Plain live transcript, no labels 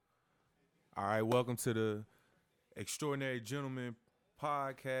All right, welcome to the Extraordinary Gentleman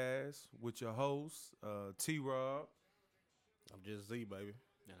podcast with your host, T-Rob. I'm just Z, baby.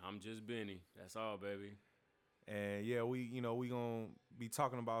 And I'm just Benny. That's all, baby. And yeah, we gonna be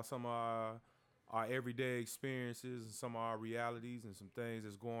talking about some of our everyday experiences and some of our realities and some things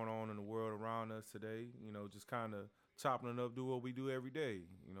that's going on in the world around us today. You know, just kind of chopping it up, do what we do every day.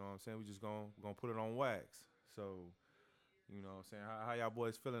 You know what I'm saying? We just gonna put it on wax. So, you know what I'm saying? How y'all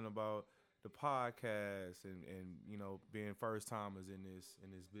boys feeling about the podcast and being first timers in this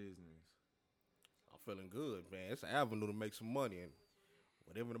business? I'm feeling good, man. It's an avenue to make some money, and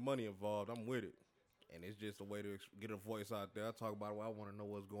whatever the money involved, I'm with it. And it's just a way to get a voice out there. I talk about why I want to know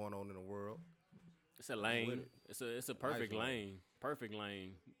what's going on in the world. It's a lane. It's a perfect lane. Perfect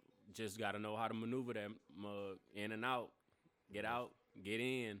lane. Just got to know how to maneuver that mug in and out. Get out, get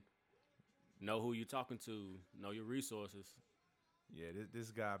in. Know who you're talking to. Know your resources. Yeah, this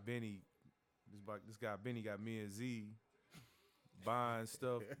guy Benny got me and Z buying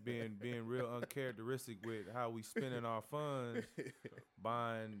stuff, being real uncharacteristic with how we spending our funds,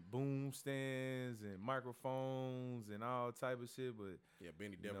 buying boom stands and microphones and all type of shit. But yeah,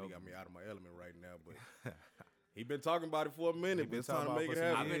 Benny definitely got me out of my element right now. But he been talking about it for a minute. Been trying to make it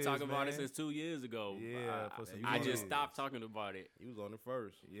happen. I've been talking about it since 2 years ago. Yeah, I just stopped talking about it. He was on it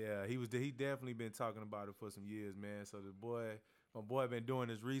first. Yeah, he definitely been talking about it for some years, man. So my boy been doing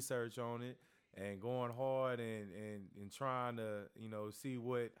his research on it and going hard and trying to, see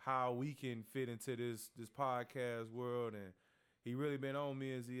how we can fit into this podcast world. And he really been on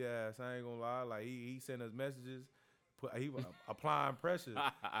me and Z ass. I ain't gonna lie. Like he sent us messages. He applying pressure.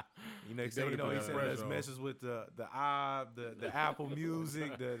 He sent us messages with the Apple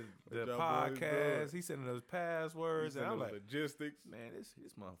Music, the podcast. He sending us passwords, and I'm like, logistics. Man, this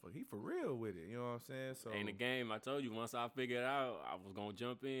motherfucker, he for real with it. You know what I'm saying? So ain't a game. I told you once I figured it out, I was gonna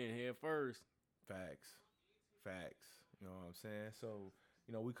jump in head first. Facts. You know what I'm saying? So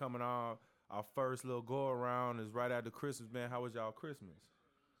we coming on our first little go around is right after Christmas, man. How was y'all Christmas?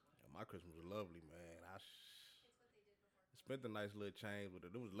 Yeah, my Christmas was lovely, man. I spent a nice little change with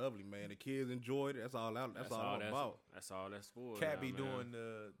it. It was lovely, man. The kids enjoyed it. That's all I'm about. That's all that's for. Cat be doing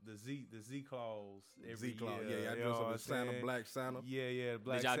the Z claws every year. Yeah, I do some Santa, Black Santa. Yeah,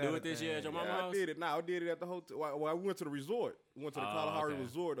 Black Did y'all Santa do it this year at your mama's house? I did it. No, I did it at the hotel. Well, I went to the resort. We went to the Kalahari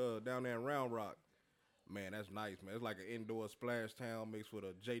Resort down there in Round Rock. Man, that's nice, man. It's like an indoor splash town mixed with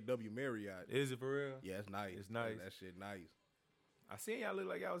a JW Marriott. Is it for real? Yeah, it's nice. It's nice. That shit nice. I seen y'all look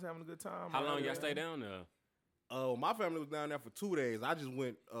like y'all was having a good time. How long y'all stay down there? My family was down there for 2 days. I just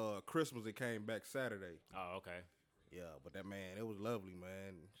went Christmas and came back Saturday. Oh, okay. Yeah, but it was lovely,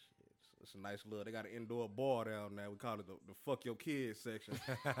 man. It's a nice little. They got an indoor bar down there. We call it the fuck your kids section.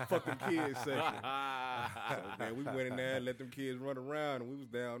 Fuck them kids section. So, man, we went in there and let them kids run around, and we was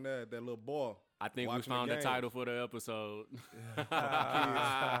down there at that little bar. I think we found the title for the episode.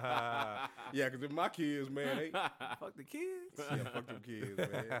 Yeah, because if my kids, man, they fuck the kids. Yeah, fuck them kids,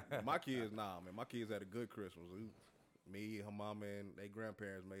 man. My kids, man. My kids had a good Christmas. Me, her mama, and their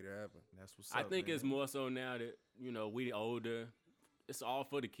grandparents made it happen. That's what's up. I think man. It's more so now that we older. It's all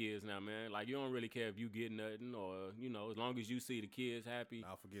for the kids now, man. Like, you don't really care if you get nothing or, as long as you see the kids happy.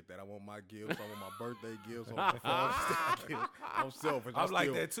 I'll forget that. I want my gifts. I want my birthday gifts. I want my gifts. I'm selfish. I'm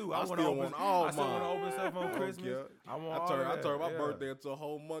like that, too. I still want to open stuff on Christmas. I turn my birthday into a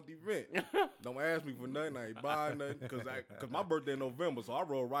whole month event. Don't ask me for nothing. I ain't buying nothing because my birthday in November, so I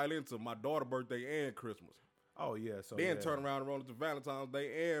roll right into my daughter's birthday and Christmas. Oh, yeah. So then turn around and roll into Valentine's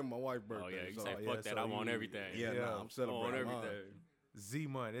Day and my wife's birthday. Oh, yeah. You say, fuck that. I want everything. Yeah, I'm celebrating everything. Z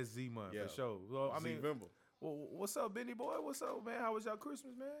month, it's Z month for sure. Well, I mean, well, what's up, Benny boy? What's up, man? How was y'all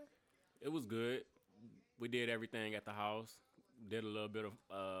Christmas, man? It was good. We did everything at the house. Did a little bit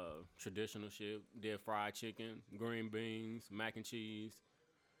of traditional shit. Did fried chicken, green beans, mac and cheese.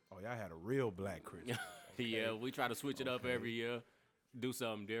 Oh, y'all had a real black Christmas. Yeah, we try to switch it up every year, do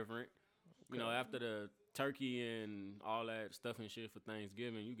something different. Okay. After the turkey and all that stuff and shit for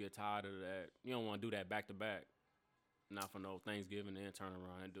Thanksgiving, you get tired of that. You don't want to do that back to back. Not for no Thanksgiving and turn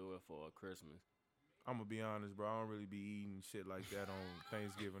around and do it for Christmas. I'm going to be honest, bro. I don't really be eating shit like that on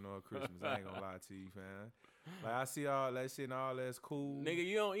Thanksgiving or Christmas. I ain't going to lie to you, fam. Like, I see all that shit and all that's cool. Nigga,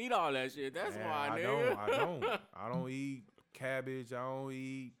 you don't eat all that shit. That's why, nigga. I don't. I don't eat cabbage. I don't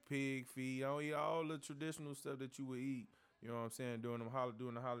eat pig feet. I don't eat all the traditional stuff that you would eat. You know what I'm saying? During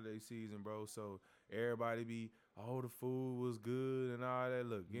the holiday season, bro. So everybody be, the food was good and all that.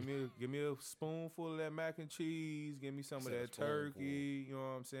 Look, give me a spoonful of that mac and cheese. Give me some of that turkey. You know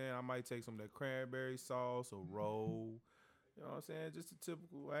what I'm saying? I might take some of that cranberry sauce or roll. You know what I'm saying? Just a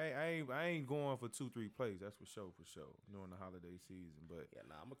typical. I ain't going for 2-3 plates. That's for sure. During the holiday season, but Yeah,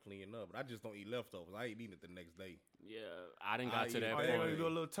 nah, I'm gonna clean up, but I just don't eat leftovers. I ain't eating it the next day. Yeah, I didn't got to that oh, you ain't gonna point. do a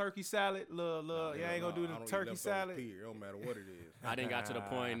little turkey salad, little. Yeah, I ain't gonna do the turkey salad. Period. It don't matter what it is. I didn't got to the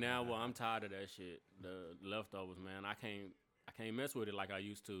point now where I'm tired of that shit. The leftovers, man. I can't mess with it like I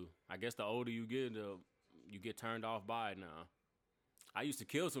used to. I guess the older you get, you get turned off by it now. I used to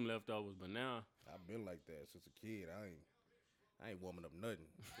kill some leftovers, but now I've been like that since a kid. I ain't warming up nothing.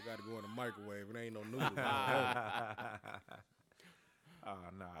 You got to go in the microwave. It ain't no noodles.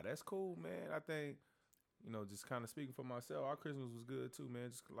 Nah, that's cool, man. I think, just kind of speaking for myself, our Christmas was good too, man.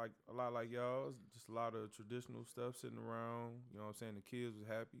 Just like a lot like y'all's, just a lot of traditional stuff sitting around. You know what I'm saying? The kids was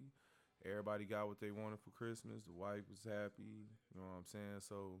happy. Everybody got what they wanted for Christmas. The wife was happy. You know what I'm saying?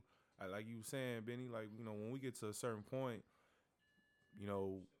 So, like you were saying, Benny, like, when we get to a certain point,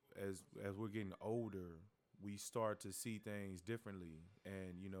 as we're getting older, we start to see things differently.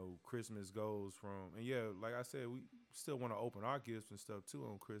 And, Christmas goes from, and yeah, like I said, we still want to open our gifts and stuff too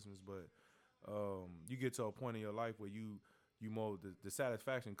on Christmas, but you get to a point in your life where you more, the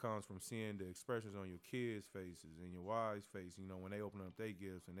satisfaction comes from seeing the expressions on your kids' faces and your wife's face, when they open up their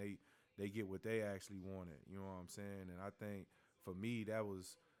gifts and they get what they actually wanted, you know what I'm saying? And I think for me, that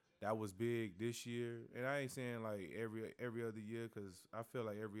was big this year. And I ain't saying like every other year, because I feel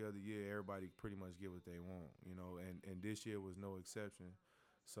like every other year everybody pretty much get what they want, and this year was no exception.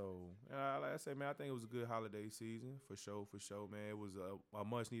 So, like I said, man, I think it was a good holiday season for sure, man. It was a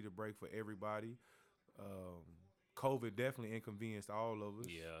much needed break for everybody. COVID definitely inconvenienced all of us.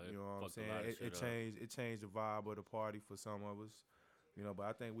 Yeah, you know what I'm saying? It changed the vibe of the party for some of us. But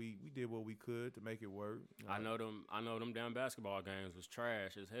I think we did what we could to make it work. I know them damn basketball games was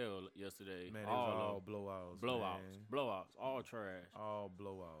trash as hell yesterday. Man, it was all blowouts. Blowouts, all trash. All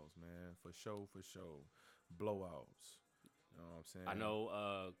blowouts, man, for sure. Blowouts. You know what I'm saying? I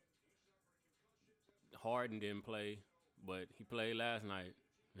know Harden didn't play, but he played last night.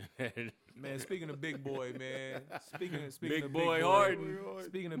 Man, speaking of big boy, man. Speaking big of boy Harden.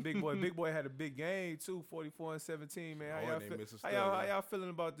 Speaking of big boy had a big game too, 44-17, man. How y'all feeling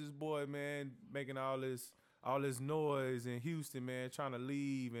about this boy, man, making all this noise in Houston, man, trying to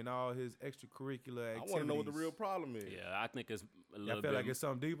leave and all his extracurricular activities? I want to know what the real problem is. Yeah, I think it's a little I feel like it's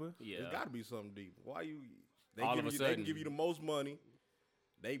something deeper. Yeah, it's got to be something deeper. Why you? They sudden, give you the most money.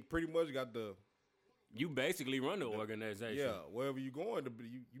 They pretty much got the. You basically run the organization. Yeah, wherever you going,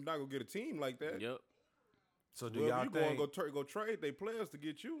 you're not gonna get a team like that. Yep. So do y'all think go trade they players to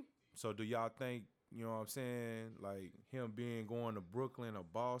get you? So do y'all think, you know what I'm saying, like him going to Brooklyn or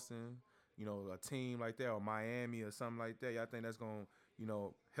Boston, a team like that, or Miami or something like that, y'all think that's gonna,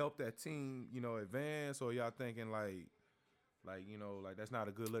 help that team, advance, or y'all thinking like that's not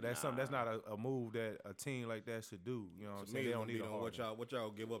a good look. That's something. That's not a move that a team like that should do. You know what I'm saying? They don't need what y'all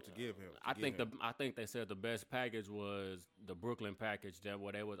give up to give him. I think they said the best package was the Brooklyn package,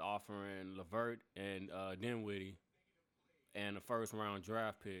 where they was offering LeVert and Dinwiddie, and a first round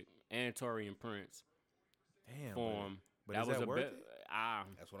draft pick and Taurean Prince. Damn. For him. But that was worth it?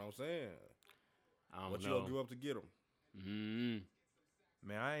 That's what I'm saying. I don't what know. you gonna give up to get him? Mm-hmm.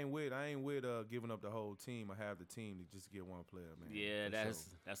 Man, I ain't with giving up the whole team or half the team to just get one player, man. Yeah,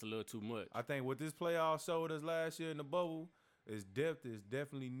 that's a little too much. I think what this playoff showed us last year in the bubble is depth is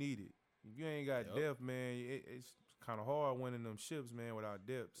definitely needed. If you ain't got depth, man, it's kind of hard winning them ships, man, without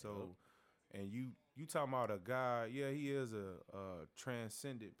depth. So, and you talking about a guy, yeah, he is a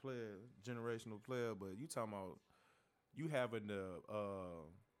transcendent player, generational player, but you talking about you having to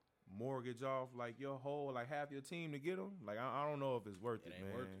mortgage off like your whole, like half your team to get him. Like I don't know if it's worth it,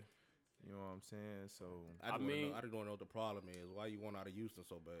 man. Worth it. You know what I'm saying? So I just want to know what the problem is. Why you want out of Houston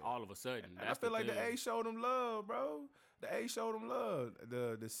so bad? All of a sudden, and I feel like the A showed them love, bro. The A showed them love.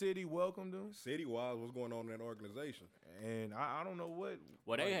 The city welcomed them. City-wise, what's going on in that organization? And I don't know what.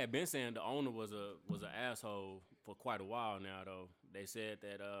 Well, they had been saying the owner was an asshole for quite a while now, though. They said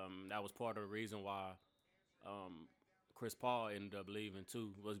that that was part of the reason why Chris Paul ended up leaving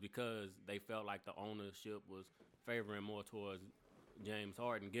too, was because they felt like the ownership was favoring more towards James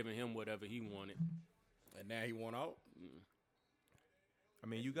Harden, giving him whatever he wanted. And now he want out? I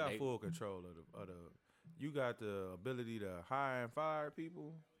mean, you got full control of the you got the ability to hire and fire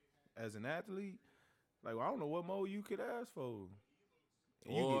people as an athlete. Like, I don't know what more you could ask for.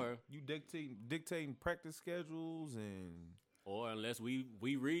 Or you dictating practice schedules or unless we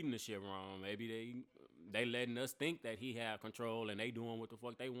reading the shit wrong, maybe they letting us think that he have control and they doing what the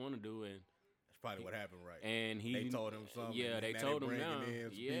fuck they want to do, and that's probably what happened, right? And they told him something. Yeah, they told him now.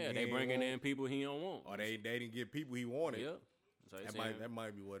 Yeah, they bringing in people he don't want, or they didn't get people he wanted. Yeah, so that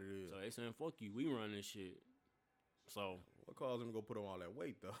might be what it is. So they saying fuck you, we run this shit. So What caused him to go put on all that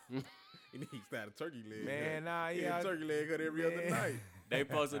weight though? He needs to have a turkey leg. Man, nah, he yeah, had a turkey leg cut every other night. They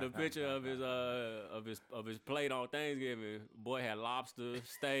posted a picture of his plate on Thanksgiving. Boy had lobster,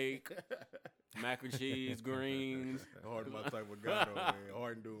 steak, mac and cheese, greens. Harden my type of guy though, man.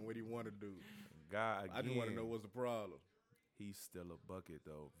 Harden doing what he want to do. God, I just want to know what's the problem. He's still a bucket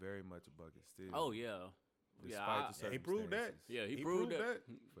though, very much a bucket still. Oh yeah. Despite the he proved that. Yeah, he proved that.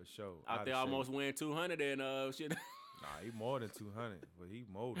 For sure. Out there almost winning 200 and shit. Nah, he more than 200, but he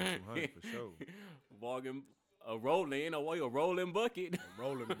more than 200 for sure. Walking a rolling, ain't no way, a rolling bucket. A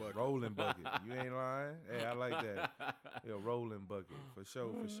rolling bucket. Rolling bucket. You ain't lying. Hey, I like that. Yeah, rolling bucket for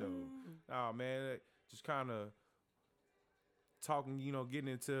sure, for sure. Nah, man, just kind of talking, getting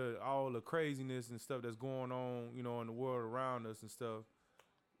into all the craziness and stuff that's going on, in the world around us and stuff.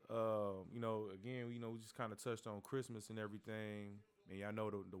 Again, we just kind of touched on Christmas and everything. And y'all know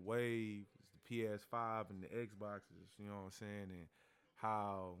the wave, the PS5 and the Xboxes, you know what I'm saying? And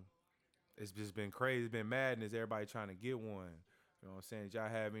how it's just been crazy. It's been madness. Everybody trying to get one. You know what I'm saying? Did y'all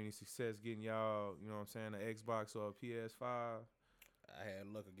have any success getting y'all, you know what I'm saying, an Xbox or a PS5? I had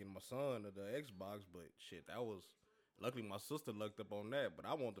luck of getting my son the Xbox, but shit, luckily my sister lucked up on that. But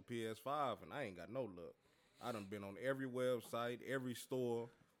I want the PS5 and I ain't got no luck. I done been on every website, every store.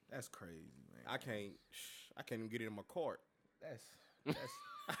 That's crazy, man. I can't even get it in my cart. That's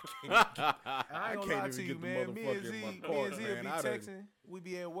I ain't gonna lie to you, man. Me and Z be texting. We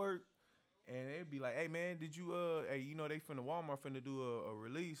be at work, and they'd be like, "Hey, man, did you they finna Walmart finna do a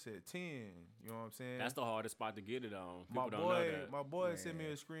release at 10." You know what I'm saying? That's the hardest spot to get it on. People don't know that. My boy sent me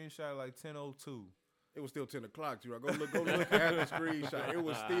a screenshot like 10:02. It was still 10 o'clock, too. Go look at the screenshot. It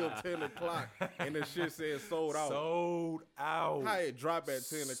was still 10 o'clock, and the shit said sold out. Sold out. How it dropped at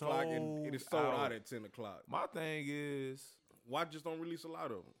 10 o'clock, and it is sold out at 10 o'clock. My thing is, why just don't release a lot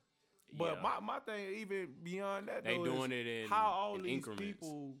of them? But my thing, even beyond that, they though, doing is it in how all these increments.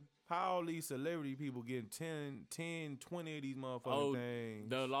 people, how all these celebrity people getting 10, 20 of these motherfucking things.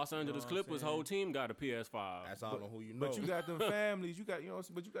 The Los Angeles Clippers whole team got a PS5. That's all on who you know. But you got them families.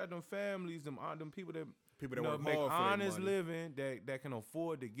 But you got them families. Them people that work make hard for honest their money. living that can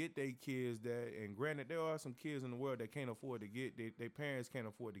afford to get their kids that. And granted, there are some kids in the world that can't afford to get their parents can't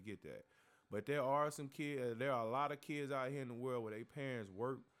afford to get that. But there are some kids. There are a lot of kids out here in the world where their parents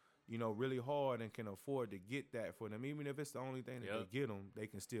work, really hard and can afford to get that for them. Even if it's the only thing that they get them, they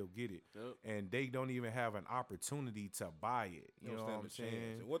can still get it. Yep. And they don't even have an opportunity to buy it. You know what I'm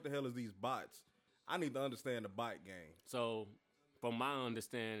saying? And what the hell is these bots? I need to understand the bot game. So, from my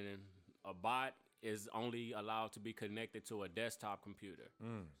understanding, a bot is only allowed to be connected to a desktop computer.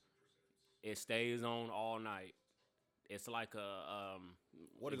 It stays on all night. It's like a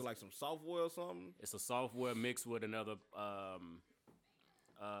what is it, like some software or something? It's a software mixed with another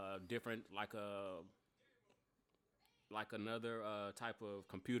different another type of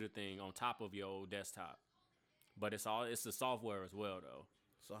computer thing on top of your desktop. But it's the software as well though.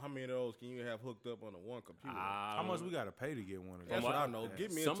 So how many of those can you have hooked up on one computer? How much we gotta pay to get one of those? That's what I know.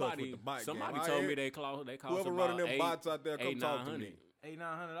 Get me in touch with the bot somebody game. told me they cost whoever about running them bots out there, come talk to me.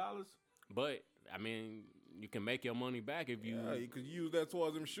 $800-$900. But I mean, you can make your money back if you. Yeah, you could use that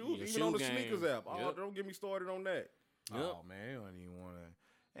towards them shoes, even shoe on the game. sneakers app. Oh, Yep. don't get me started on that. Oh man, they don't even want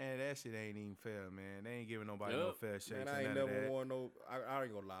to. And that shit ain't even fair, man. They ain't giving nobody no fair shakes. Man, I ain't never won no. I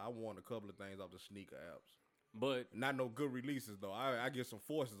ain't gonna lie. I won a couple of things off the sneaker apps. But not no good releases though. I get some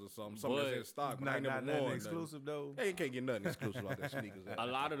forces or something. Something that's in stock. But I ain't never nothing won exclusive though. Hey, you can't get nothing exclusive off that sneakers app. a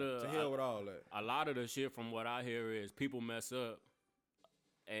lot of the to hell with all that. A lot of the shit from what I hear is people mess up,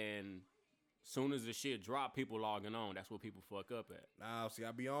 and soon as the shit drop, people logging on. That's what people fuck up at. Nah, see,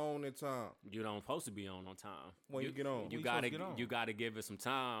 I be on in time. You don't supposed to be on time. When you get on, you gotta give it some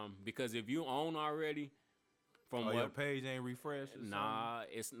time, because if you own already, from your page ain't refreshed. Nah,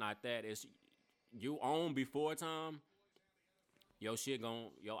 it's not that. It's you own before time. Your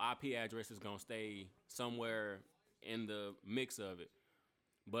IP address is gonna stay somewhere in the mix of it.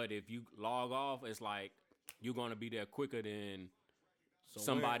 But if you log off, it's like you're gonna be there quicker than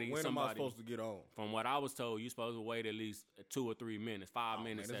somebody. When am I supposed to get on? From what I was told, you're supposed to wait at least 2 or 3 minutes, 5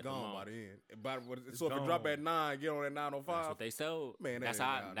 minutes. Man, it's at gone the by then. So if it drop at 9, get on at 9:05. That's what they sold. Man, that's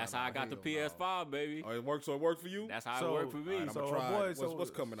how I got the PS5, baby. Oh, it worked. So it worked for you. That's how it worked for me. Right, I'm gonna try.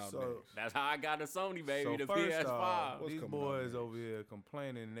 What's coming out next? That's how I got the Sony, baby. The PS5. PS5. These boys over here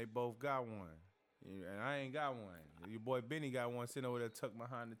complaining, and they both got one, and I ain't got one. Your boy Benny got one sitting over there tucked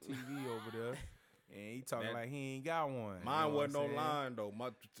behind the TV over there. And he talking like he ain't got one. Mine wasn't no line though.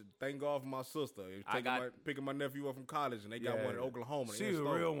 Thank God for my sister. Picking my nephew up from college, and they got one in Oklahoma. She a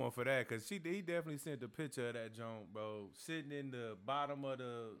real one for that, cause he definitely sent the picture of that joint, bro, sitting in the bottom of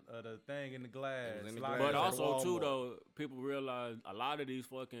the thing in the glass. But also too though, people realize a lot of these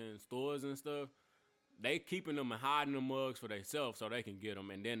fucking stores and stuff, they keeping them and hiding the mugs for themselves so they can get them,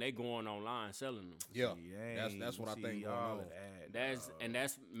 and then they going online selling them. Yeah, that's what I think going on. That's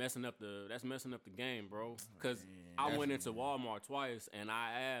messing up the game, bro. Cause I went into Walmart twice and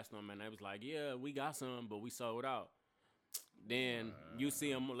I asked them, and they was like, "Yeah, we got some, but we sold out." Then you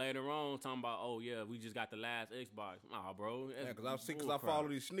see them later on talking about, "Oh yeah, we just got the last Xbox." Nah, bro. Yeah, cause I follow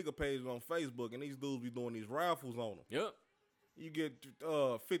these sneaker pages on Facebook, and these dudes be doing these raffles on them. Yep. You get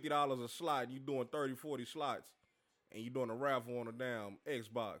 $50 a slot. You doing 30, 40 slots, and you doing a raffle on a damn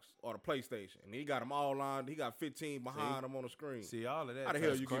Xbox or the PlayStation. And he got them all lined. He got 15 behind him on the screen. See all of that. How the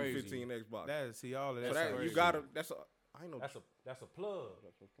hell you get 15 Xbox? See all of that. So that you gotta. That's a plug.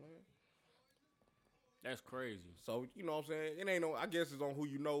 That's crazy. So you know what I'm saying? It ain't no. I guess it's on who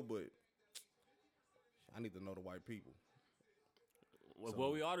you know, but I need to know the white people. Well,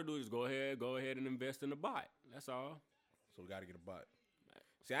 what we ought to do is go ahead and invest in the bot. That's all. So we got to get a bot.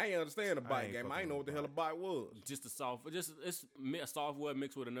 See, I ain't understand the bot game. I ain't know what the hell a bot was. It's a software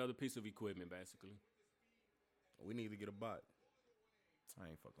mixed with another piece of equipment, basically. We need to get a bot. I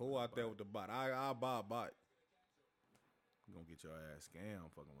ain't fucking. Who out there with the bot? I'll buy a bot. You gonna get your ass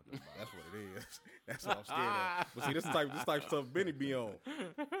scammed fucking with the bot. That's what it is. That's what I'm scared of. But see, this type of stuff Benny be on.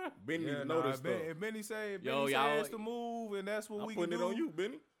 Benny need to know this stuff. If Benny say it's the move, and that's what we can do. I'm putting it on you,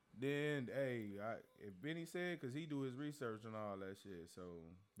 Benny. Then, if Benny said, because he do his research and all that shit. So,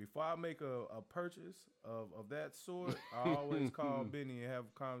 before I make a purchase of that sort, I always call Benny and have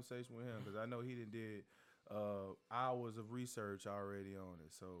a conversation with him, because I know he did hours of research already on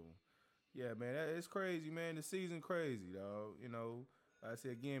it. So, yeah, man, it's crazy, man. The season crazy, dog. You know, like I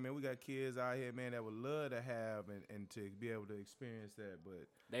said again, man, we got kids out here, man, that would love to have and to be able to experience that, but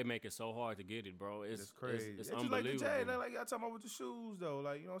they make it so hard to get it, bro. It's crazy. It's unbelievable. Just like the like y'all talking about with the shoes, though.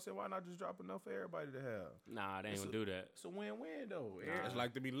 Like, you know what I'm saying? Why not just drop enough for everybody to have? Nah, they ain't gonna do that. It's a win-win, though. Nah. It's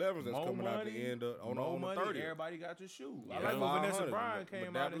like the 11s that's coming out the end on the 30th. Everybody got your shoe. Yeah. I like when Vanessa Bryan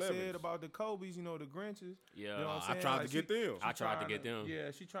came out and said about the Kobe's, you know, the Grinches. Yeah, you know what I'm saying? I tried to get them. I tried to get them.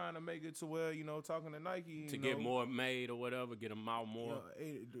 Yeah, she trying to make it to where, you know, talking to Nike. To get more made or whatever, get them out more.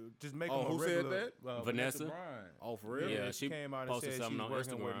 Just make them a who regular, said that? Vanessa Bryan. Oh, for real? Yeah, she came out and said she's on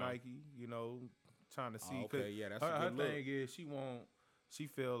working Instagram with Nike, you know, trying to see. Okay, yeah, that's her a good look. thing is she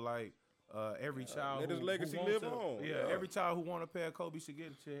feel like every child let his legacy who live wants on. Yeah, every child who want a pair of Kobe should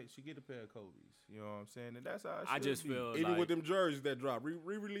get a pair of Kobe's. You know what I'm saying? And that's how it I just be. feel even like, with them jerseys that drop,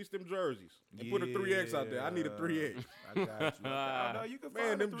 re-release them jerseys and put a 3X out there. I need a 3X. I got you. I know you can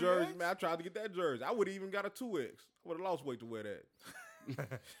Man, find them a 3X. jerseys, man, I tried to get that jersey. I would have even got a 2X. I would have lost weight to wear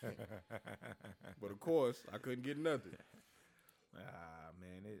that. But of course, I couldn't get nothing.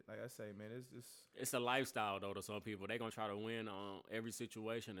 Man, like I say, man, it's a lifestyle though to some people. They gonna try to win on every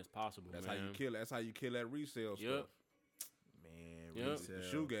situation as possible. That's man. how you kill. That's how you kill that resale stuff. Man, resale. The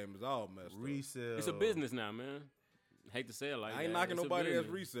shoe game is all messed up. Resale. It's a business now, man. Hate to say it like that. I ain't knocking It's a nobody that's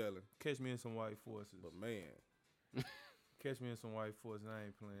business. reselling. Catch me in some white forces. But man, Catch me in some white forces. I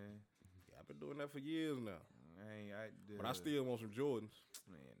ain't playing. yeah, I've been doing that for years now. But I still want some Jordans.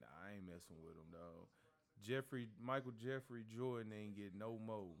 Man, nah, I ain't messing with them, though. Michael Jeffrey Jordan ain't get no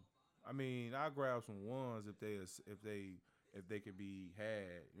more. I mean, I grab some ones if they could be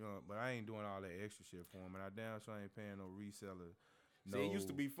had, you know. But I ain't doing all that extra shit for them, and I damn sure ain't paying no reseller. No. See, it used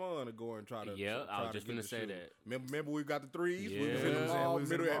to be fun to go and try to. Yeah, I was just gonna gonna say that. Remember we got the threes. Yeah. We was in the mall, We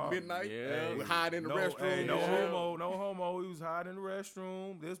was in the middle mall. at midnight. Yeah. We hide in the restroom. No Yeah. homo. We was hiding in the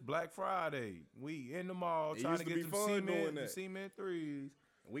restroom. This Black Friday, we in the mall It trying used to to get be them fun doing that. cement threes.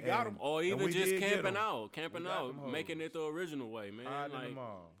 We got them. Or And even we just did get 'em. camping out, We got them hoes. making it the original way, man. Hiding in Like the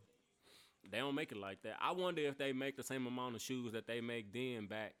mall. they don't make it like that. I wonder if they make the same amount of shoes that they make then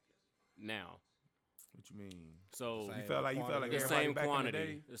back now. What you mean? So You felt like the everybody same back quantity. in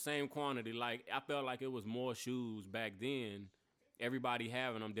the day? The same quantity. Like I felt like it was more shoes back then. Everybody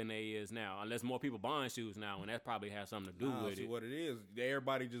having them than they is now. Unless more people buying shoes now, and that probably has something to do with See it. what it is.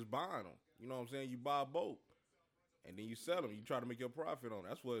 Everybody just buying them. You know what I'm saying? You buy a boat, and then you sell them. You try to make your profit on it.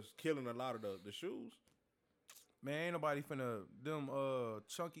 That's what's killing a lot of the shoes. Man, ain't nobody finna them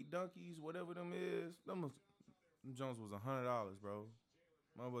chunky dunkies, whatever them is. Them Jones was $100, bro.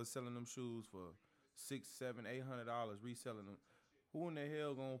 My was selling them shoes for $600, $700, $800, reselling them. Who in the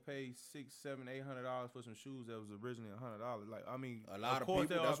hell gonna pay $600, $700, $800 for some shoes that was originally $100? Like, I mean, A lot of course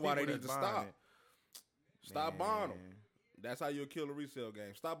people. there are That's why they people need to that's buying stop. it. Stop buying them. Man. That's how you'll kill a resale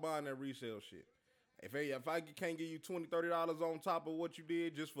game. Stop buying that resale shit. If I can't give you $20-$30 on top of what you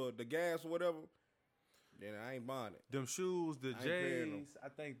did just for the gas or whatever, then I ain't buying it. Them shoes, the I ain't paying them. J's, I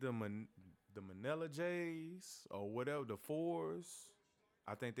think the Manila J's or whatever, the 4s,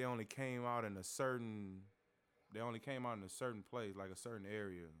 I think they only came out in a certain place, like a certain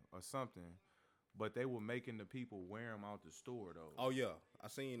area or something. But they were making the people wear them out the store though. Oh yeah, I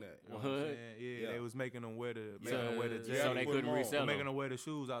seen that. You know what I'm saying? Yeah, they was making them wear the J's. So they couldn't resell making them. them wear the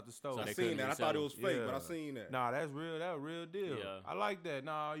shoes out the store. So I they seen couldn't that. I resell thought it them. was fake, but I Yeah. seen that. Nah, that's real. That a real deal. Yeah. I like that.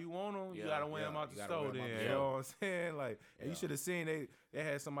 Nah, you want them, you Yeah. gotta wear them out You the gotta store. wear 'em Then out the you store. know what I'm saying? Like, and you Yeah. should have seen they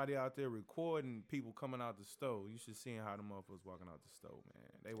had somebody out there recording people coming out the store. You should seen how the motherfuckers walking out the store, man.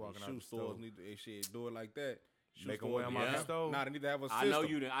 They walking out Shoe the store. stores need to shit do it like that. Shoe Make 'em stores wear 'em need out to the have- store. Nah, they need to have a I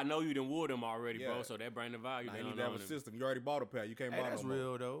system. know you done wore them already, Yeah. bro. So that bring the value Nah, you down need to have on a them. system. You already bought a pair. You can't Hey, buy that's no more.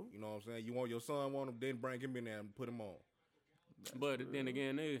 real though. You know what I'm saying? You want your son want them, then bring him in there and put him on. But then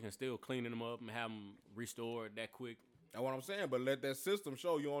again, niggas can still clean them up and have them restored that quick. That's what I'm saying. But let that system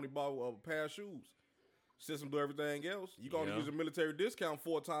show you only bought a pair of shoes. System do everything else. You gonna Yeah. use a military discount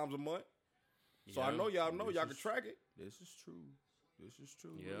 4 times a month. So I Yeah. know y'all This can is- track it. This is true. This is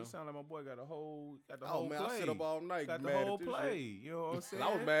true. Yeah. You sound like my boy got the whole Oh whole man, play. I sit up all night. got the mad whole at this play. shit. You know what I'm saying?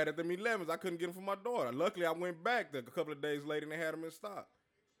 'Cause I was mad at them 11s. I couldn't get them for my daughter. Luckily, I went back a couple of days later and they had them in stock.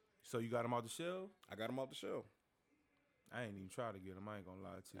 So you got them off the shelf? I got them off the shelf. I ain't even try to get them. I ain't gonna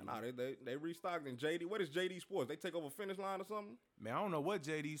lie to you. Nah, they restocked in JD. What is JD Sports? They take over Finish Line or something? Man, I don't know what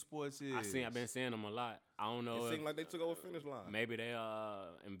JD Sports is. I've been seeing them a lot. I don't know It if seemed like they took over Finish Line. maybe they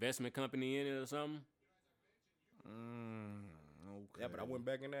investment company in it or something. Okay. Yeah, but I went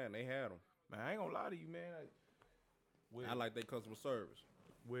back in there and they had them. Man, I ain't gonna lie to you, man. I like their customer service.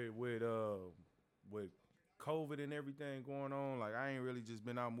 with COVID and everything going on, like I ain't really just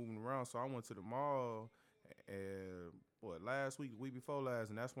been out moving around. So I went to the mall and last week, the week before last,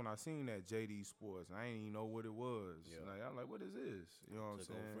 and that's when I seen that JD Sports. And I ain't even know what it was. Yeah. Like I'm like, what is this? You know what I'm Took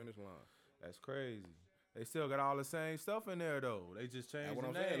saying? over Finish Line. That's crazy. They still got all the same stuff in there though. They just changed That's what the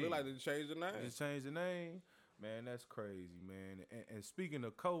I'm name. saying. It look like they changed the name. Just changed the name. Man, that's crazy, man. And speaking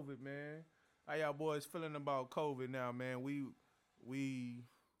of COVID, man, how y'all boys feeling about COVID now, man? We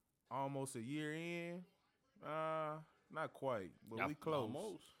almost a year in. Not quite, but Yeah, we close.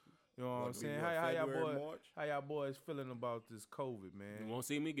 Almost. You know what I'm What, we saying? what, How y'all February, boys? March? How y'all boys feeling about this COVID, You man? won't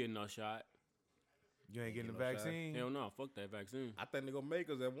see me getting no shot. You ain't getting the get no shot. vaccine. Hell no, fuck that vaccine. I think they're going to make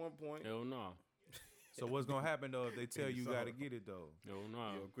us at one point. Hell no. So what's gonna happen though if they tell you So- got to get it though? Hell You no.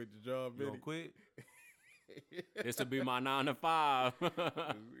 gonna quit your job, You Benny? gonna quit? This will be my 9 to 5.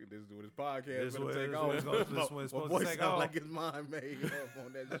 This is what his podcast This gonna what- take this off. what it's gonna- this what it's My supposed boy to take sound off. like his mind made up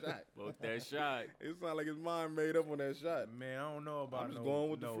on that shot. Fuck that shot. It sound like his mind made up on that shot. Man, I don't know about I'm just no,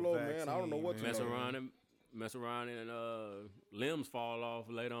 going with the no flow, man. vaccine, I don't know what to Mess know. around and limbs fall off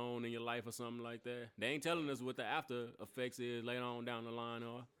later on in your life or something like that. They ain't telling us what the after effects is later on down the line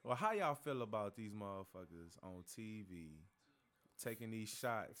or. Well, how y'all feel about these motherfuckers on TV taking these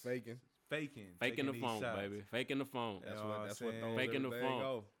shots, Faking. faking Faking the these phone, shots? baby. Faking the phone. You That's know what I'm that's saying? what throws Faking the everything phone.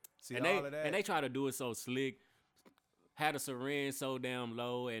 off. See And all of that. and they try to do it so slick, had a syringe so damn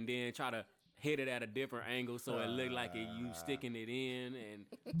low, and then try to hit it at a different angle so it look like you sticking it in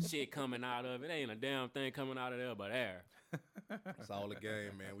and shit coming out of it. Ain't a damn thing coming out of there but air. It's all a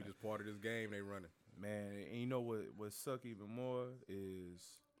game, man. We just part of this game they running. Man, and you know what suck even more is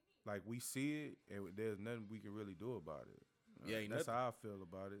like we see it and there's nothing we can really do about it. Yeah, ain't That's nothing. how I feel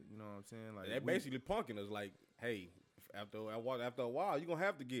about it. You know what I'm saying? Like They basically punking us like, hey, after a while, you're gonna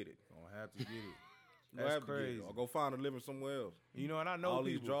have to get it. gonna have to get it. You gonna That's have to get it. crazy. Or go find a living somewhere else. You know, and I know All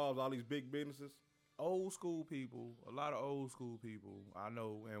people, these jobs, all these big businesses. old school people, a lot of old school people I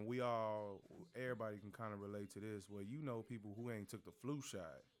know, and everybody can kind of relate to this. Well, you know people who ain't took the flu shot,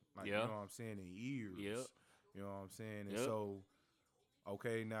 like Yeah. you know what I'm saying, in years. Yep. You know what I'm saying, and Yep. so.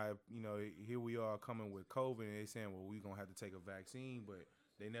 Okay, now, you know, here we are coming with COVID, and they saying, well, we're going to have to take a vaccine, but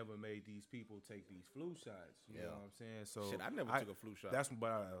they never made these people take these flu shots. You know Yeah. what I'm saying? So Shit, I never took a flu shot. That's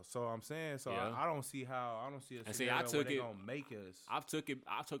what so I'm saying. So Yeah. I don't see a And see, scenario I where took they it- going to make us. I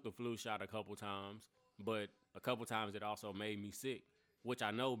took the flu shot a couple times, but a couple times it also made me sick, which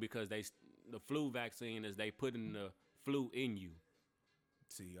I know because the flu vaccine is they putting the flu in you.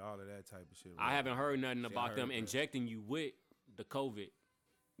 See, all of that type of shit. I haven't heard nothing See, I about heard them that. injecting you with the COVID.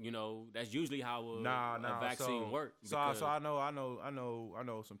 You know, that's usually how a vaccine works. So I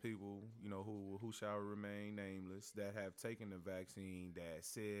know some people, you know, who shall remain nameless that have taken the vaccine that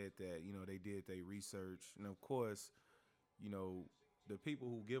said that, you know, they did their research. And of course, you know, the people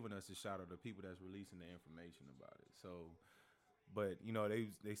who giving us the shot are the people that's releasing the information about it. So, but you know, they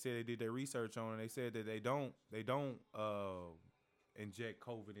said they did their research on it. They said that they don't inject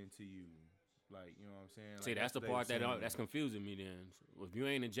COVID into you. Like, you know what I'm saying? See, Like, that's the what they part was saying. that's confusing me. Then, so if you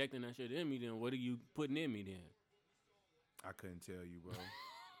ain't injecting that shit in me, then what are you putting in me? Then I couldn't tell you, bro.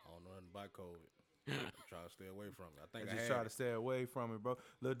 I don't know nothing about COVID. I'm trying to stay away from it. I think I just had try it. to stay away from it, bro.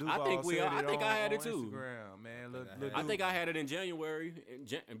 Lil Duval I think we said are. I it think on, I had it on too. Instagram, man. I think I had it in January,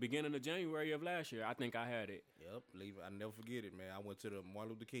 beginning of January of last year. I think I had it. Yep, I never forget it, man. I went to the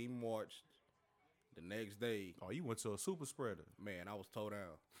Martin Luther King march the next day. Oh, you went to a super spreader. Man, I was towed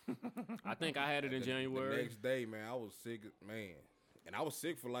down. I think I had it in January. The next day, man, I was sick, man. And I was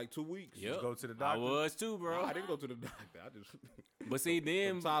sick for like 2 weeks. Yep. Go to the doctor. I was too, bro. No, I didn't go to the doctor. I just. But see,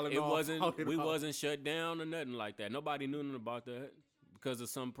 then Tylenol, it wasn't. We Tylenol. wasn't shut down or nothing like that. Nobody knew nothing about that because of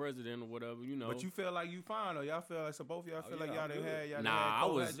some president or whatever, you know. But you feel like you fine though. Y'all feel like so both of y'all feel like yeah, y'all I'm didn't good. have y'all Nah, done had I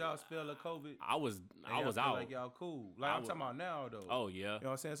COVID, was- had y'all spell of COVID. I was and y'all feel out. like y'all cool. Like I'm talking about now though. Oh yeah. You know what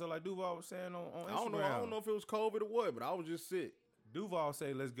I'm saying? So like Duval was saying on Instagram. I don't know if it was COVID or what, but I was just sick. Duval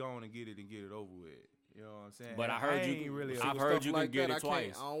say let's go on and get it over with. You know what I'm saying? But And I heard ain't you- really. I've With heard stuff you can like get that, it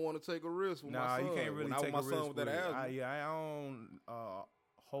twice. I don't want to take a risk with my Nah, son. you can't really when take I a was risk my son with that it. asthma. I don't I've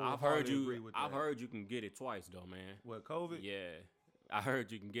wholeheartedly heard agree you. with that. I've heard you can get it twice though, man. What, COVID? Yeah, I heard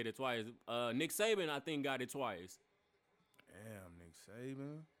you can get it twice. Nick Saban, I think, got it twice Damn, Nick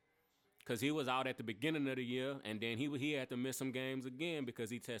Saban. because he was out at the beginning of the year, and then he had to miss some games again because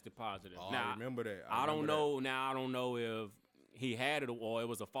he tested positive. Oh, now I remember that. I don't remember know. Now I don't know if he had it or it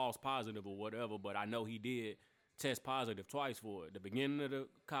was a false positive or whatever, but I know he did test positive twice for it. The beginning of the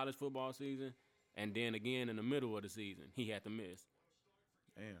college football season, and then again in the middle of the season, he had to miss.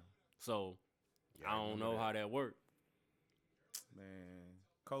 Damn, So Yeah, I don't know how that worked. man.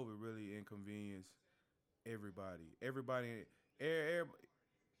 COVID really inconvenienced everybody.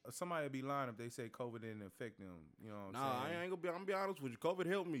 Somebody would be lying if they say COVID didn't affect them. You know what I'm Nah, saying? I ain't gonna be. I'm gonna be honest with you. COVID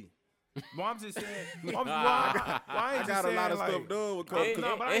helped me. Well, I'm just saying. I got a lot of stuff done with COVID.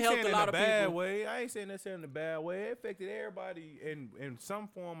 No, but I It ain't helped saying a in lot a of bad people. way. I ain't saying necessarily in a bad way. It affected everybody in some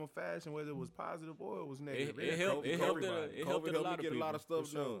form or fashion, whether it was positive or it was negative. It helped. It helped. It helped COVID a lot me of get a lot of people.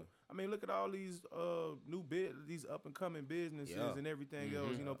 stuff done. I mean, look at all these these up and coming businesses Yeah. and everything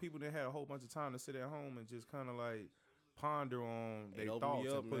else. You know, people that had a whole bunch of time to sit at home and just kind of like ponder on It their opened thoughts me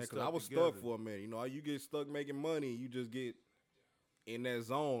up, and man. put Because stuff I was together. stuck for a minute. You know, you get stuck making money, you just get in that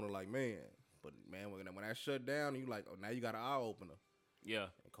zone of like, man. But man, when I shut down, you like, oh, now you got an eye opener. Yeah.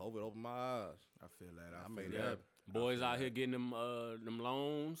 And COVID opened my eyes. I feel that. I I made feel that. that. Boys out here getting them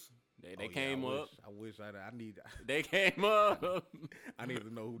loans. They Oh, yeah, came up. I wish I need. They came up. I need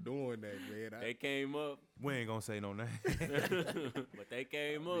to know who doing that, man. They came up. We ain't gonna say no name. But they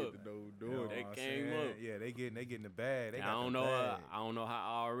came I need up. to know who You doing know it. They what I'm came saying? up. Yeah, they getting the bag. They I got don't the know. bag. I don't know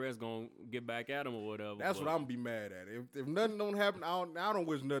how IRS gonna get back at them or whatever. That's but what I'm gonna be mad at. If nothing don't happen, I don't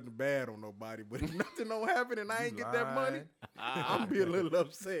wish nothing bad on nobody. But if nothing don't happen and I ain't get that money, I'm gonna be a little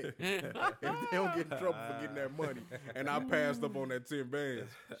upset. If they don't get in trouble for getting that money and I passed up on that 10 bands.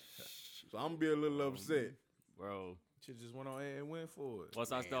 So I'm gonna be a little upset. bro. Shit just went on and went for it.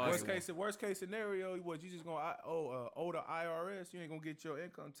 Once I Man, started, Worst case scenario, what you just gonna owe the IRS? You ain't gonna get your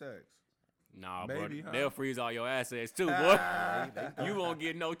income tax. nah, Maybe, bro, huh? they'll freeze all your assets too, boy. They You won't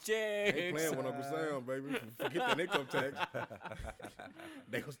get no They checks. playing with Uncle Sam, baby. Forget that income tax.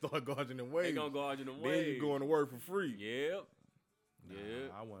 They gonna start guarding them They ways. gonna guard you the Then way. you going to work for free. Yep. Nah, Yeah.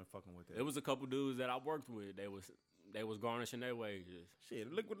 I wasn't fucking with that. It was a couple dudes that I worked with. They was garnishing their wages.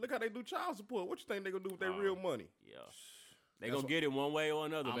 Shit, look how they do child support. What you think they gonna do with their Oh. real money? Yeah. They That's gonna get it one way or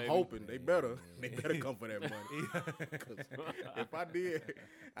another, I'm baby. hoping they better. They better come for that money. 'Cause if I did,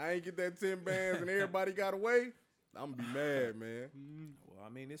 I ain't get that 10 bands and everybody got away. I'm gonna be mad, man. Well, I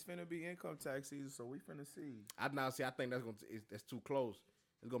mean, it's finna be income tax season, so we finna see. I think that's too close.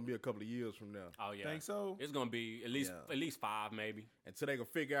 It's gonna be a couple of years from now Oh yeah. Think so? It's gonna be at least 5 maybe. until they can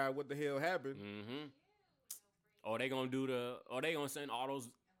figure out what the hell happened. Mm-hmm. Or they gonna send all those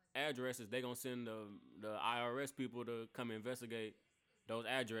addresses. They gonna send the IRS people to come investigate those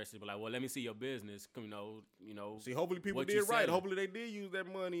addresses. But like, well, let me see your business. You know. See, hopefully people what did you right. selling. Hopefully they did use that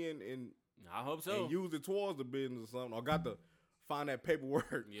money and I hope so. and use it towards the business or something. Or got to find that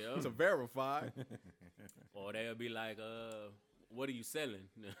paperwork Yeah. to verify. Or they'll be like, what are you selling?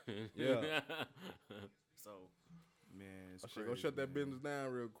 Yeah. So Man, it's Shit, go crazy, shut that man. business down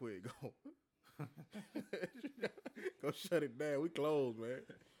real quick. Go. Go shut it down. We closed, man.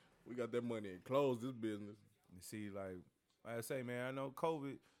 We got that money and closed this business. You see, like I say, man, I know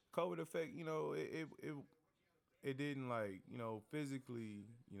COVID affect, it didn't like, physically,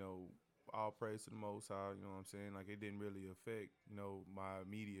 all praise to the Most High, you know what I'm saying? Like it didn't really affect, my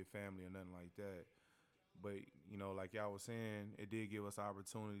immediate family or nothing like that. But, like y'all was saying, it did give us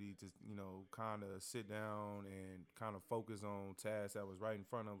opportunity to, kind of sit down and kind of focus on tasks that was right in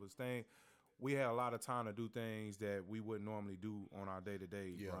front of us. we had a lot of time to do things that we wouldn't normally do on our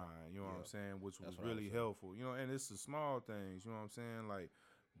day-to-day Yeah. grind, you know what I'm saying, which was That's what I was really saying. helpful, you know, and it's the small things, you know what I'm saying, like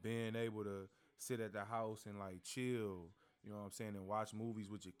being able to sit at the house and like chill, you know what I'm saying, and watch movies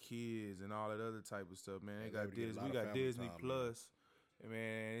with your kids and all that other type of stuff, man. Yeah, They got able to get a Disney, lot we of got family Disney time, Plus. And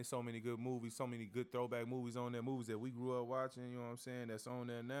man, there's so many good movies, so many good throwback movies on there, movies that we grew up watching, you know what I'm saying, that's on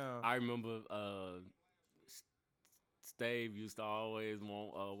there now. I remember Stave used to always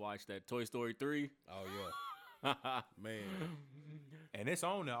want watch that Toy Story 3. Oh yeah, man. And it's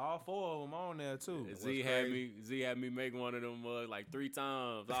on there, all 4 of them on there too. Z had me make one of them like 3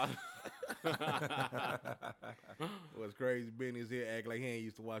 times. What's crazy, Benny's here act like he ain't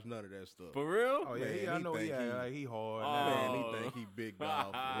used to watch none of that stuff. For real? Oh yeah, Man, I he know think he hard. Oh. Now. Man, he think he big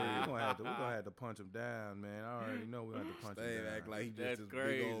dog. For We real. gonna have to punch him down, man. I already know we have to punch him Stave down. act like he just That's this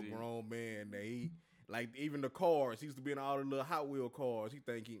big old crazy. grown man that he like even the cars. He used to be in all the little Hot Wheel cars. He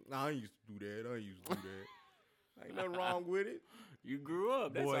think I ain't used to do that. I ain't used to do that. Ain't nothing wrong with it. You grew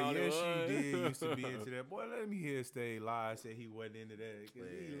up. That's Boy, all yes, it was. you did used to be into that. Boy, let me hear Stave lie. Said he wasn't into that. 'Cause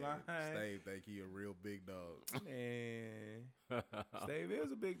he Man, lying. Stave think he a real big dog. Man, Stave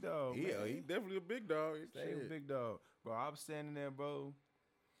is a big dog. Yeah, man. he definitely a big dog. Stave a Shit. big dog. Bro, I was standing there, bro,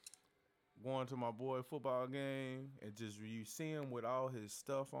 going to my boy football game, and just you see him with all his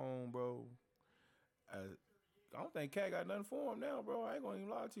stuff on, bro. I don't think Cat got nothing for him now, bro. I ain't gonna even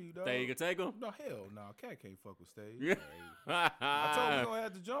lie to you, dog. Think you can take him? No, hell no. Cat can't fuck with Stave. Yeah. I told him we gonna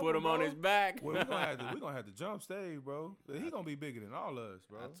have to jump Put him on bro. his back. Well, we gonna have to jump Stave, bro. He gonna be bigger than all of us,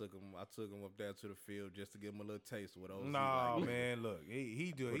 bro. I took him up there to the field just to give him a little taste of what those. Nah, like. man. Look,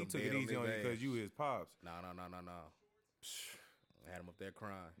 he Put him took dead it on easy his on you ass. because you his pops. No. I had him up there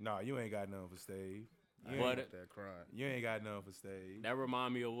crying. Nah, you ain't got nothing for Stave. I had What? him up there crying. You ain't got nothing for Stave. That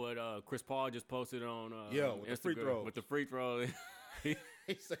remind me of what Chris Paul just posted on Yeah, on with the Instagram free throws. with the free throw. He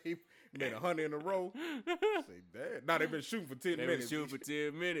said he made 100 in a row. I say, damn. Nah, they been shooting for 10 They minutes. been shooting for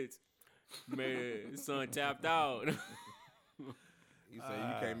 10 minutes. Man, his son tapped out. He said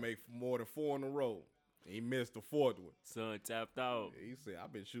you can't make more than 4 in a row. He missed the 4th one. Son tapped out. He said,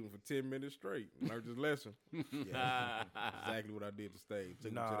 I've been shooting for 10 minutes straight. Learned his lesson. Yeah, exactly what I did to Stave.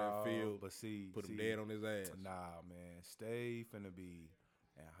 Took him to that field, but see, put him dead on his ass. Nah, man. Stave finna be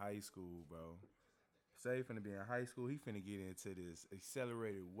in high school, bro. Stave finna be in high school. He finna get into this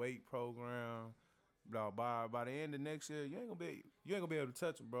accelerated weight program. Bro, by the end of next year, you ain't gonna be able to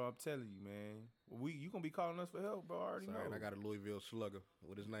touch him, bro. I'm telling you, man. You gonna be calling us for help, bro. I already Sorry, know. I got a Louisville slugger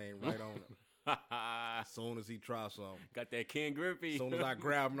with his name right on it. As soon as he tries something. Got that Ken Griffey. As soon as I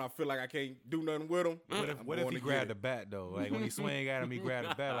grab him, I feel like I can't do nothing with him. What if he grabbed the bat though? Like when he swing at him, he grabbed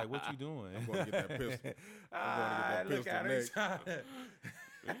the bat. Like what you doing? I'm going to get that pistol. I'm going to get that Look pistol at next. him.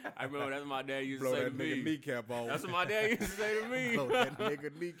 I remember that's what my dad used to Blow say to that nigga me. kneecap off. That's what my dad used to say to me. Blow that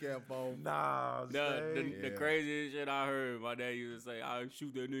nigga kneecap off. Nah, The Yeah. craziest shit I heard, my dad used to say, I'll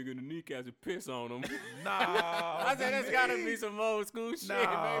shoot that nigga in the kneecaps and piss on him. nah. I said, that's gotta be some old school shit,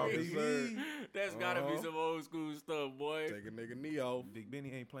 Nah, baby. Big B. That's gotta be Uh-huh. some old school stuff, boy. Take a nigga knee off. Big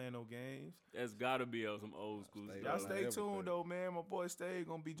Benny ain't playing no games. That's gotta be some old school Stay Y'all stuff. like stay everything. tuned though, man. My boy Stay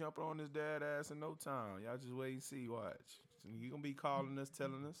gonna be jumping on his dad ass in no time. Y'all just wait and see. Watch. He gonna be calling us,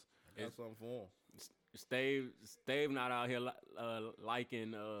 telling us. Got something for him. Stave not out here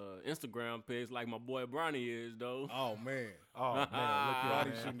liking Instagram pics like my boy Bronny is, though. Oh, man. Oh man, look at Roddy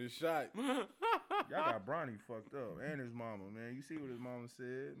man. shooting his shot. Y'all got Bronny fucked up and his mama, man. You see what his mama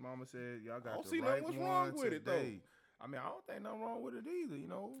said? Mama said y'all got don't the see right what's one wrong with it, though. today. I mean, I don't think nothing wrong with it either. You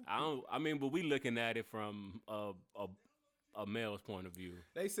know. I mean, but we looking at it from a male's point of view.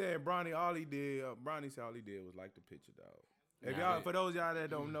 They said Bronny all he did. Bronny said all he did was like the picture, dog. If Nah, y'all, for those y'all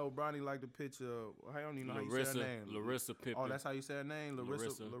that don't know, Bronny like the picture. I don't even know how you say her name. Larissa Pippen. Oh, that's how you say her name,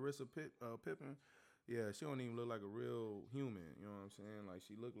 Larissa. Larissa Pippen. Yeah, she don't even look like a real human. You know what I'm saying? Like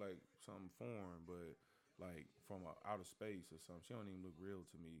she look like something foreign, but like from outer space or something. She don't even look real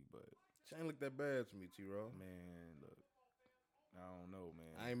to me. But She ain't look that bad to me, T-Row. man, look, I don't know,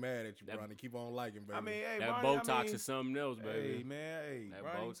 man. I ain't mad at you, That- Bronny. Keep on liking, baby. I mean, hey, that Bronny, Botox is something else, baby. Hey, man, hey, that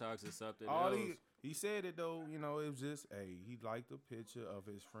Bronny, Botox is something all else. he said it though, you know, it was just, hey, he liked the picture of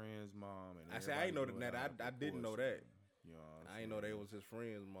his friend's mom. And I said, I ain't know everybody that. blew it out I of didn't know proportion. that. You know what I'm I ain't know they saying? was his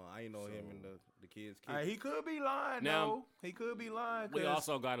friends, mom. I ain't know him and the kids. Hey, he could be lying, Now- though. He could be lying. We 'cause-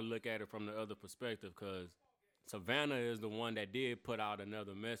 also got to look at it from the other perspective because Savannah is the one that did put out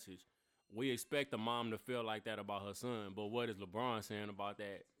another message. We expect the mom to feel like that about her son, but what is LeBron saying about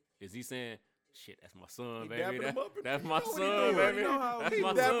that? Is he saying Shit, that's my son, He baby. dapping him up. That's my You know what he son, doing. baby. You know how That's he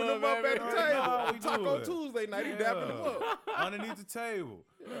my dapping son, him up baby. at the Right now, table. we Taco do it. Tuesday night, he dapping him up. underneath the table.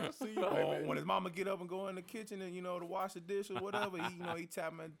 Yeah, I see you, Or baby. when his mama get up and go in the kitchen and to wash the dish or whatever, he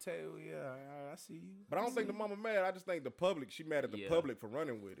tapping at the table. Yeah, I see you. But I don't think the mama mad. I just think the public, she mad at the Yeah. public for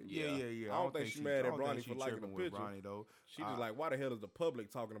running with it. Yeah. I don't think she mad at Bronny for liking the tripping with picture. Bronny though. She just like, why the hell is the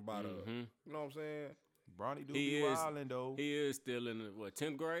public talking about her? Mhm. You know what I'm saying? Bronny do He be is- wildin' though. He is still in the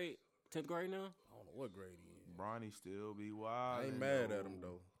 10th grade? 10th grade now? I don't know what grade he in. Bronny still be I wildin'. ain't mad at him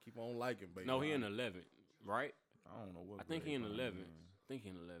though. Keep on liking, baby. No, he in 11th, right? I don't know what. I think he grade in Bronny 11th. in. I think he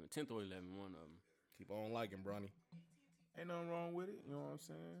in 11th. 10th or 11th, one of them. Keep on liking, Bronny. Ain't nothing wrong with it. You know what I'm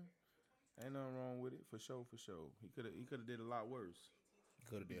saying? Ain't nothing wrong with it for sure. He could have did a lot worse.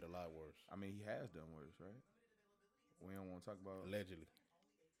 Could have did a lot worse. I mean, he has done worse, right? We don't want to talk about. Allegedly.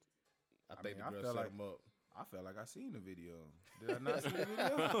 I think mean, the I girl feel set like- him up. I felt like I seen the video. Did I not see the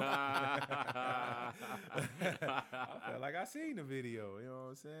video? I felt like I seen the video. You know what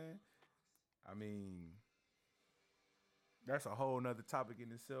I'm saying? I mean, that's a whole nother topic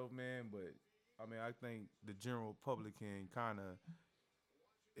in itself, man. But I mean, I think the general public can kind of.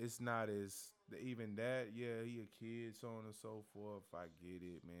 It's not as even that. Yeah, he a kid, so on and so forth. I get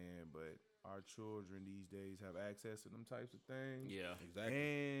it, man. But our children these days have access to them types of things. Yeah. Exactly.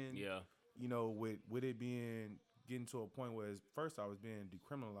 And Yeah. you know, with it being getting to a point where first I was being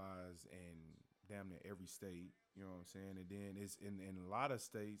decriminalized in damn near every state, you know what I'm saying, and then it's in a lot of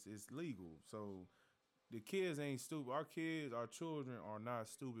states it's legal. So the kids ain't stupid. Our children are not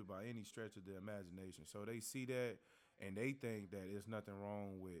stupid by any stretch of the imagination. So they see that and they think that there's nothing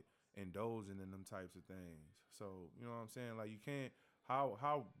wrong with indulging in them types of things. So you know what I'm saying? Like you can't.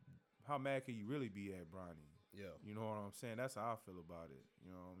 How mad can you really be at Bronny? Yeah. You know what I'm saying? That's how I feel about it.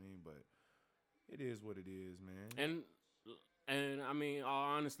 You know what I mean? But it is what it is, man. And I mean, all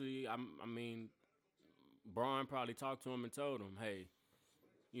honestly, I mean, Brian probably talked to him and told him, hey,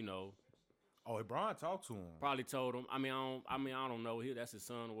 you know, Oh, Brian talked to him. probably told him. I don't know. That's his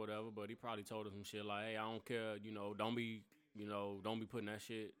son or whatever, but he probably told him some shit like, hey, I don't care. Don't be putting that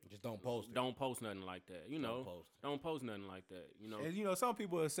shit. Just don't post it. Don't post nothing like that. post it. Don't post nothing like that. And some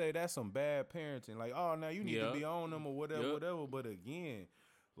people will say that's some bad parenting. Like, oh, now you need to be on them or whatever, Yep. whatever. But again,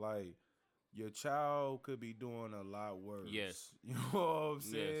 like your child could be doing a lot worse. Yes. You know what I'm Yes.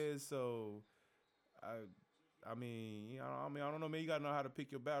 saying? So, I mean, I don't know, man. You gotta know how to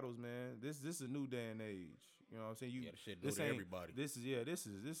pick your battles, man. This is a new day and age. You know what I'm saying? Yeah, the shit new to everybody. This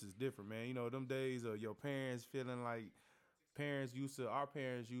is different, man. You know, them days of your parents feeling like our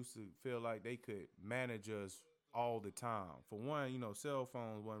parents used to feel like they could manage us all the time. For one, cell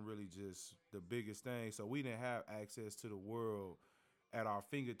phones wasn't really just the biggest thing, so we didn't have access to the world at our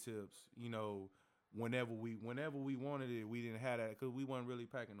fingertips. Whenever we wanted it, we didn't have that because we wasn't really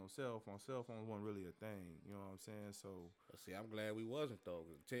packing no cell phones. Cell phones wasn't really a thing. You know what I'm saying? So See, I'm glad we wasn't though.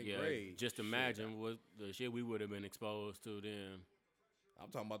 'Cause 10th Yeah, grade. just shit, imagine what the shit we would have been exposed to then. I'm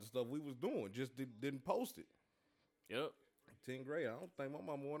talking about the stuff we was doing. Just didn't post it. Yep. 10th grade. I don't think my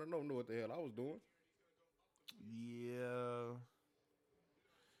mama wanted to know what the hell I was doing.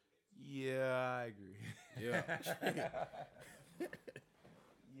 yeah, I agree. Yeah.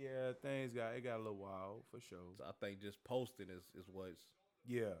 Yeah, things got a little wild for sure. So I think just posting is what's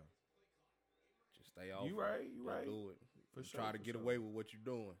Yeah, just stay off. You right, it. you Don't right. Do it. For Just sure, Try to for get sure. away with what you're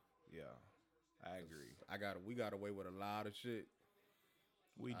doing. yeah, I agree. We got away with a lot of shit.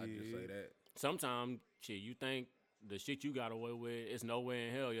 We I did. just say that. Sometimes, shit, you think the shit you got away with, it's nowhere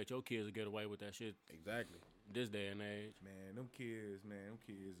in hell yet your kids will get away with that shit Exactly. this day and age. Man, them kids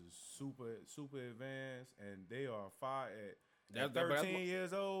are super advanced, and they are at 13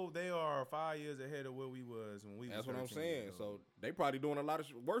 years old. They are 5 years ahead of where we was when we. That's was what I'm 13 saying. years So old. they probably doing a lot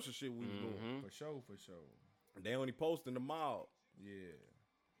of worse shit we was doing. For sure. They only posting the mall. Yeah.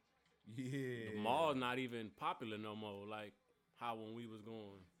 The mall's not even popular no more, like how when we was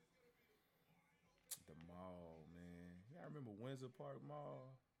going. The mall, man. Y'all remember Windsor Park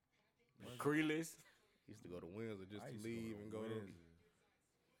Mall? Creeless. Used to go to Windsor just I to used leave to and go go to to. Windsor.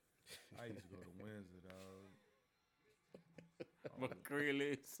 I used to go to Windsor, dog.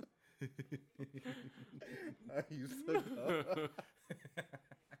 Creeless. I used to.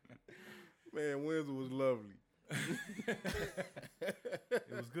 Man, Windsor was lovely.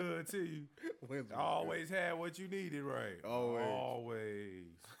 It was good to you. Windsor. Always had what you needed, right? Always. Always.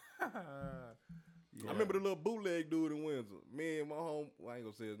 I remember the little bootleg dude in Windsor. Me and my home, I ain't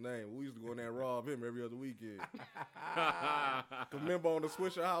gonna say his name, but we used to go in there and rob him every other weekend. Remember on the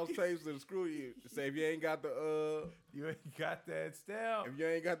Swisher House tapes and the screw you, say if you ain't got the You ain't got that stamp. if you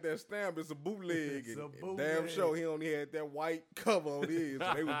ain't got that stamp, it's a bootleg. It's a And bootleg. damn sure he only had that white cover on his,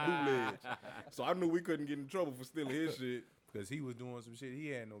 so they was bootlegs. So I knew we couldn't get in trouble for stealing his shit. Because he was doing some shit he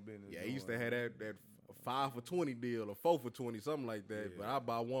had no business Yeah, doing. he used to have that 5 for 20 deal or 4 for 20, something like that. Yeah. But I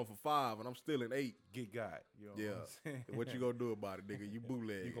buy 1 for 5 and I'm stealing 8. Get got. You know Yeah. what I'm saying? What you gonna do about it, nigga? You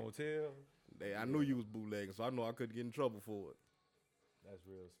bootleg. You gonna tell? I knew you was bootlegging, so I know I couldn't get in trouble for it. That's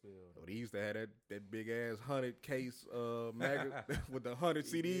real spill. But he used to have that big ass 100 case with the 100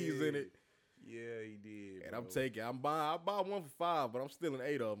 CDs in it. Yeah, he did. And bro. I buy 1 for 5, but I'm stealing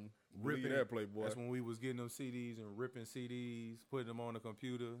 8 of them. Ripping that Playboy. That's when we was getting them CDs and ripping CDs, putting them on the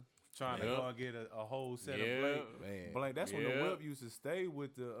computer, trying to go and get a whole set of blank. That's when the whip used to stay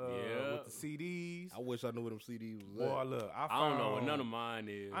with the CDs. I wish I knew what them CDs was. Boy, look, I don't know what none of mine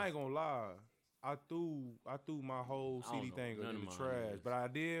is. I ain't gonna lie. I threw my whole CD thing in the trash, but I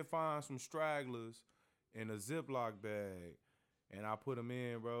did find some stragglers in a Ziploc bag, and I put them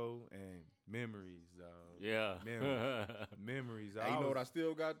in, bro. And memories, dog. Yeah, memories. Hey, you know what I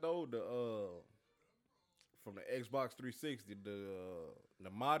still got though? From the Xbox 360, the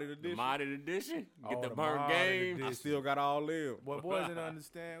modded edition. The modded edition. Get the the burn modded game. edition. I still got all them. Boy, boys didn't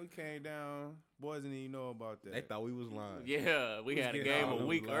understand. We came down. Boys didn't even know about that. They thought we was lying. Yeah, we had a getting game all a them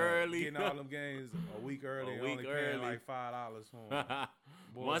week live. early. Getting all them games a week early. A week only early. paying like $5 for them.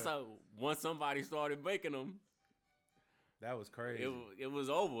 Boy, Once somebody started making them, that was crazy. it was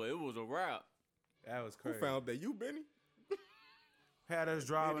over. It was a wrap. That was Who crazy. found that? You, Benny? Had us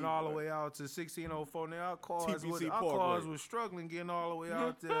driving all the way out to 1604. Now our cars, TPC our Parkway. cars was struggling getting all the way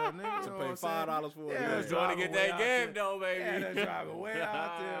out there. Nigga, you know To what pay I'm saying? $5 for it. Yeah, Yeah. us Trying to driving get way that out game there. though, baby. Yeah, us driving way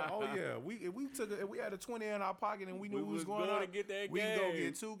out there. Oh yeah, if we had a 20 in our pocket and we knew we was going to out, get that we game. could go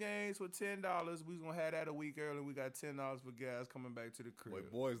get 2 games for $10. We was gonna have that a week early. We got $10 for gas coming back to the crib. Boy,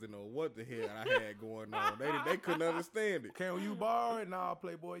 boys didn't know what the hell I had going on. They couldn't understand it. Can you borrow it? Nah,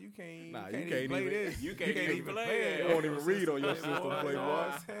 Playboy, you can't. Nah, you can't play this. You can't even play it. You won't even read on your system, Boy, you know Playboy.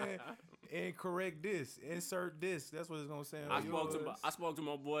 what I'm saying? Incorrect this. Insert this. That's what it's gonna say. I spoke to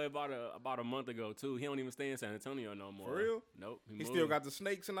my boy about a month ago too. He don't even stay in San Antonio no more. For real? Nope. He still got the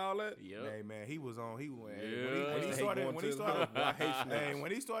snakes and all that? Yep. Hey man, he was on. He went. Yeah. When he started. When he started. I hate snakes. Hey,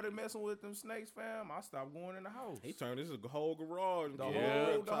 when he started messing with them snakes, fam, I stopped going in the house. He turned this a whole garage. the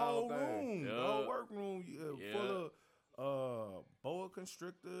into whole thing. room, Yeah. the whole workroom Yeah. full of boa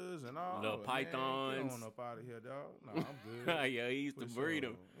constrictors and all. Little Man, pythons. get on up out of here, dog. Nah, I'm good. Yeah, he used to For breed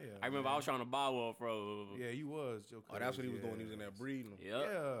sure. them. Yeah, I remember man. I was trying to buy one from. Yeah, you was. Joe Oh, that's what he was Cuz, doing. He was in there breeding them. Yep.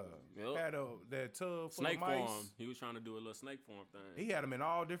 Yeah. Yep. Had that tub full Snake of mice. farm. He was trying to do a little snake farm thing. He had them in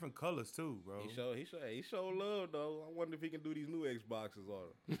all different colors too, bro. He showed love though. I wonder if he can do these new Xboxes or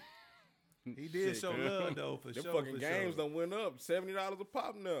He did show love though, for them sure. fucking for games sure. done went up $70 a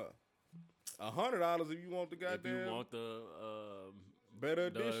pop now. $100 if you want the If goddamn you want better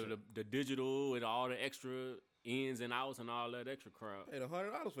edition. the digital with all the extra ins and outs and all that extra crap. Paid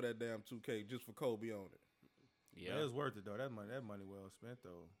 $100 for that damn 2K just for Kobe on it. Yeah, It was worth it though. That money well spent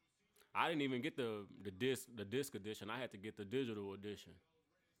though. I didn't even get the disc edition. I had to get the digital edition.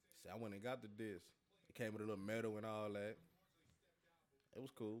 See, I went and got the disc. It came with a little metal and all that. It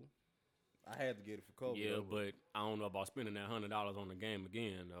was cool. I had to get it for Kobe. Yeah, though, but I don't know about spending that $100 on the game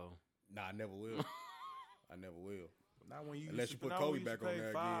again though. nah, I never will. I never will. Not when you Unless used you to, put not when Kobe you used to back on pay there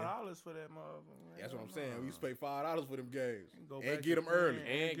again. $5 for that motherfucker. Man. That's what I'm Hell saying. nah. We used to pay $5 for them games Go and back get to them early.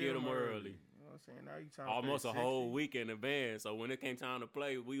 playing And get 'em early. You know what I'm saying? Now you trying to Almost pay a whole 60. week in advance. So when it came time to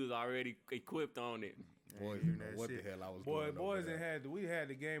play, we was already equipped on it. Boy, Ain't you doing know that what shit. the hell I was Boy, doing. boys over there. we had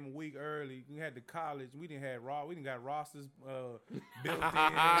the game a week early. We had the college. We didn't got rosters built in. we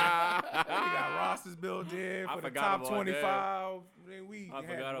got rosters built in I for the forgot top about 25. Then we I had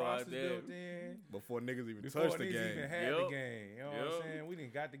forgot about rosters that. built in. Before niggas even Before touched the niggas game. even had the Yep. game. You know what Yep. I'm saying? We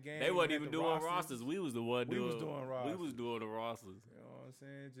didn't got the game. They We wasn't had even the doing rosters. We was the one We doing. was doing We was rosters. doing the rosters. You know what I'm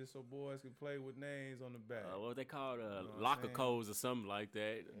saying? Just so boys can play with names on the back. What they called know what I'm locker saying? codes or something like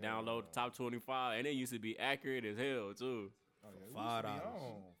that. Yeah. Download the top 25, and they used to be accurate as hell too. Oh, yeah, we used to be $5.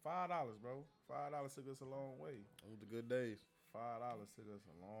 on. $5, bro. $5 took us a long way. Those the good days. $5 took us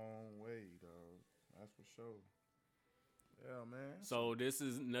a long way, dog. That's for sure. Yeah, man. So this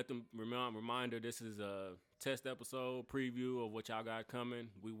is nothing. Reminder: this is a test episode preview of what y'all got coming.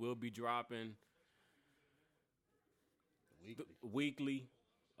 We will be dropping weekly.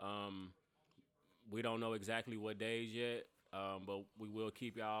 We don't know exactly what days yet, but we will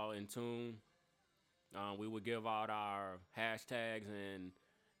keep y'all in tune. We will give out our hashtags and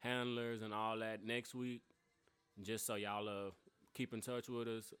handlers ideas and all that next week. Just so y'all keep in touch with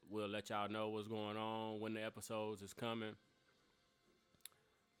us. We'll let y'all know what's going on, when the episodes is coming.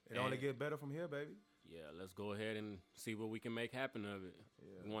 It only get better from here, baby. Yeah, let's go ahead and see what we can make happen of it.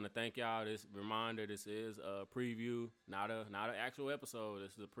 Yeah. We want to thank y'all. This reminder, this is a preview, not an actual episode.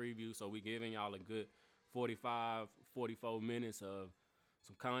 This is a preview, so we giving y'all a good 45, 44 minutes of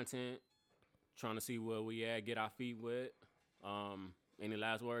some content, trying to see where we at, get our feet wet. Any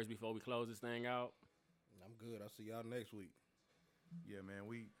last words before we close this thing out? I'm good. I'll see y'all next week. Yeah, man,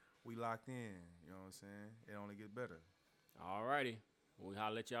 we locked in. You know what I'm saying? It only gets better. All righty. We'll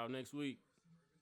holler at y'all next week.